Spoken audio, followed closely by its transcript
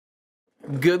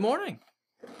Good morning.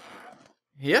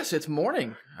 Yes, it's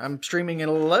morning. I'm streaming at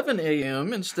 11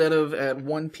 a.m. instead of at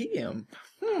 1 p.m.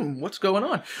 What's going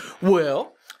on?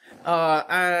 Well,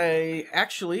 I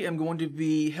actually am going to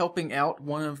be helping out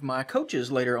one of my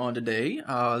coaches later on today.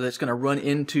 That's going to run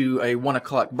into a 1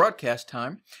 o'clock broadcast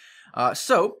time.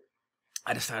 So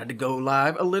I decided to go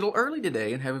live a little early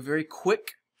today and have a very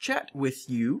quick chat with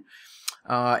you.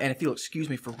 And if you'll excuse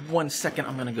me for 1 second,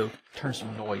 I'm going to go turn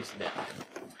some noise down.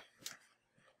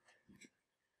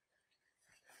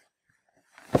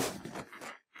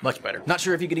 Much better. Not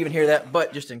sure if you could even hear that,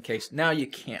 but just in case, now you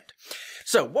can't.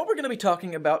 So what we're going to be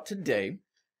talking about today,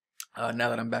 now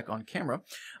that I'm back on camera,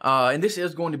 and this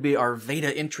is going to be our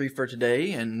VEDA entry for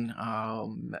today, and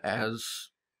as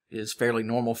is fairly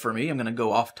normal for me, I'm going to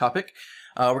go off topic.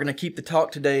 We're going to keep the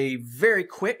talk today very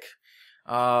quick,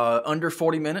 under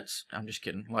 40 minutes. I'm just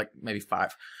kidding, like maybe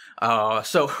 5.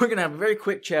 So we're going to have a very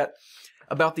quick chat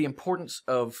about the importance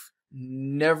of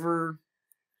never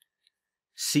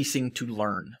ceasing to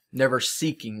learn, never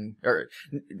seeking, or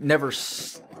never,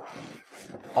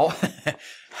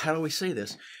 how do we say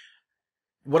this?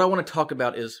 What I want to talk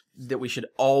about is that we should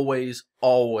always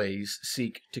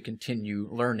seek to continue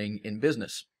learning in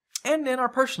business and in our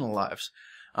personal lives.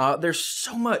 There's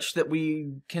so much that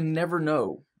we can never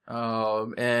know,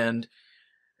 and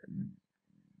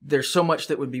there's so much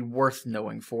that would be worth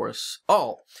knowing for us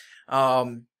all.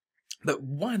 But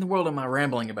why in the world am I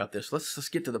rambling about this? Let's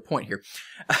get to the point here.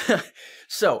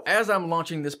 So, as I'm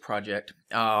launching this project,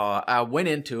 I went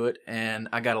into it and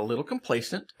I got a little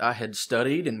complacent. I had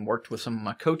studied and worked with some of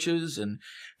my coaches and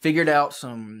figured out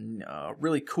some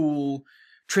really cool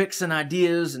tricks and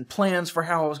ideas and plans for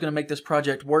how I was going to make this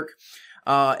project work.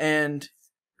 And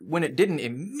when it didn't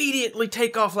immediately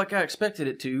take off like I expected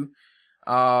it to,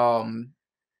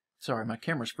 sorry, my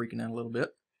camera's freaking out a little bit.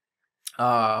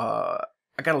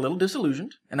 I got a little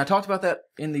disillusioned, and I talked about that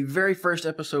in the very first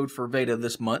episode for VEDA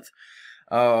this month.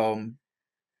 But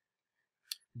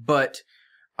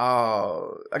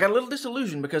I got a little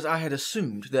disillusioned because I had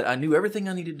assumed that I knew everything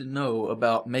I needed to know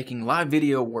about making live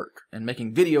video work and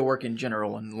making video work in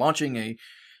general and launching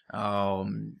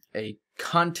a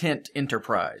content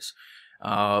enterprise.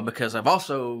 Because I've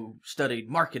also studied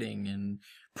marketing and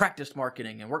practiced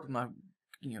marketing and worked with my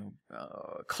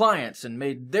clients and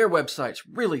made their websites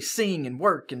really sing and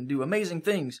work and do amazing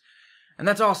things. And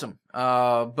that's awesome.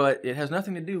 But it has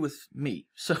nothing to do with me.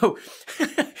 So,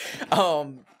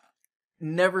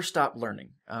 never stop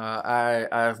learning.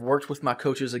 I've worked with my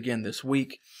coaches again this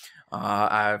week.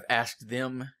 I've asked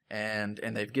them and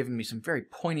they've given me some very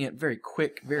poignant, very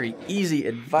quick, very easy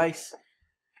advice.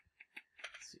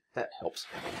 Let's see if that helps.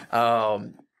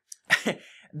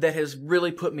 That has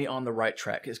really put me on the right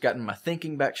track. It's gotten my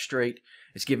thinking back straight.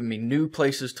 It's given me new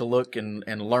places to look and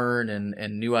learn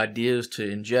and new ideas to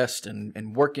ingest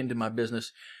and work into my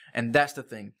business. And that's the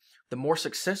thing. The more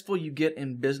successful you get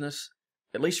in business,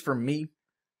 at least for me,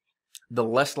 the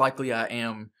less likely I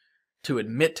am to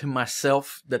admit to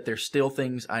myself that there's still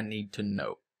things I need to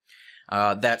know.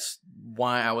 That's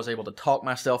why I was able to talk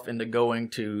myself into going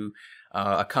to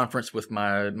a conference with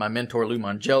my mentor Lou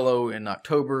Mangello in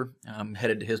October. I'm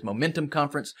headed to his Momentum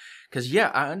conference because, yeah,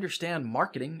 I understand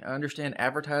marketing, I understand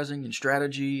advertising and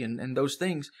strategy and those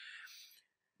things,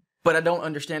 but I don't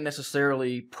understand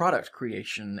necessarily product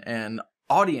creation and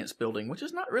audience building, which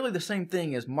is not really the same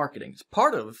thing as marketing. It's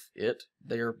part of it.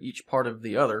 They are each part of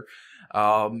the other.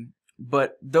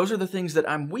 But those are the things that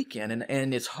I'm weak in,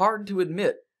 and it's hard to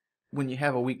admit when you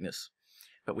have a weakness,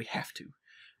 but we have to.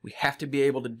 We have to be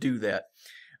able to do that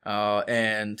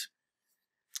and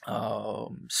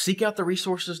seek out the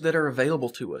resources that are available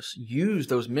to us. Use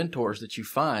those mentors that you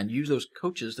find. Use those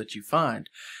coaches that you find.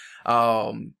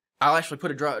 I'll actually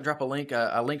put drop a link.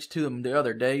 I linked to them the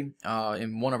other day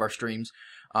in one of our streams.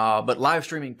 But Live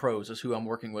Streaming Pros is who I'm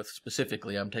working with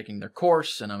specifically. I'm taking their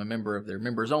course, and I'm a member of their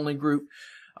members-only group.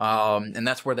 And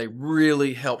that's where they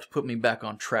really helped put me back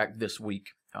on track this week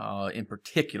in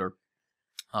particular.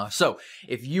 So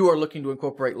if you are looking to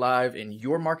incorporate live in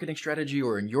your marketing strategy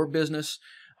or in your business,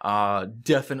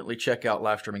 definitely check out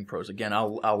Live Streaming Pros. Again,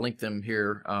 I'll link them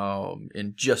here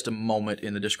in just a moment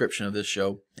in the description of this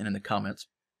show and in the comments.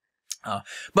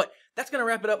 But that's going to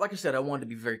wrap it up. Like I said, I wanted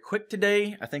to be very quick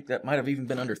today. I think that might have even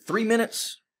been under 3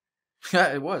 minutes.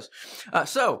 It was.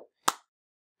 So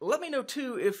let me know,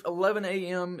 too, if 11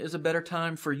 a.m. is a better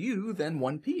time for you than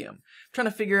 1 p.m. I'm trying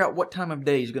to figure out what time of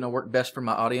day is going to work best for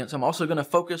my audience. I'm also going to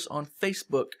focus on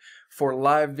Facebook for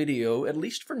live video, at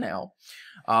least for now.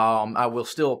 I will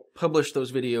still publish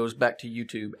those videos back to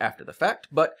YouTube after the fact,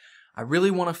 but I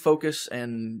really want to focus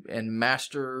and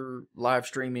master live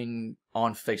streaming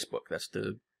on Facebook. That's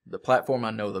the the platform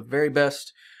I know the very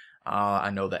best. I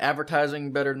know the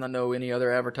advertising better than I know any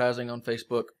other advertising on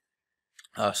Facebook.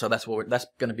 So that's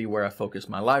going to be where I focus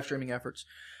my live streaming efforts.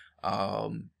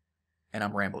 And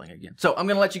I'm rambling again. So I'm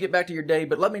going to let you get back to your day,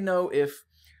 but let me know if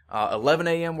 11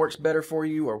 a.m. works better for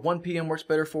you, or 1 p.m. works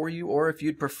better for you, or if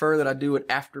you'd prefer that I do it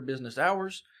after business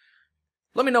hours.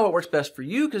 Let me know what works best for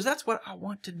you, because that's what I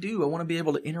want to do. I want to be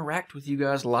able to interact with you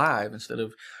guys live instead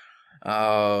of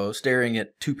staring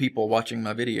at two people watching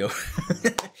my video.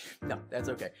 No, that's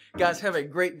okay. Guys, have a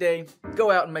great day.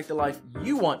 Go out and make the life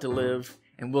you want to live,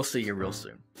 and we'll see you real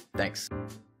soon. Thanks.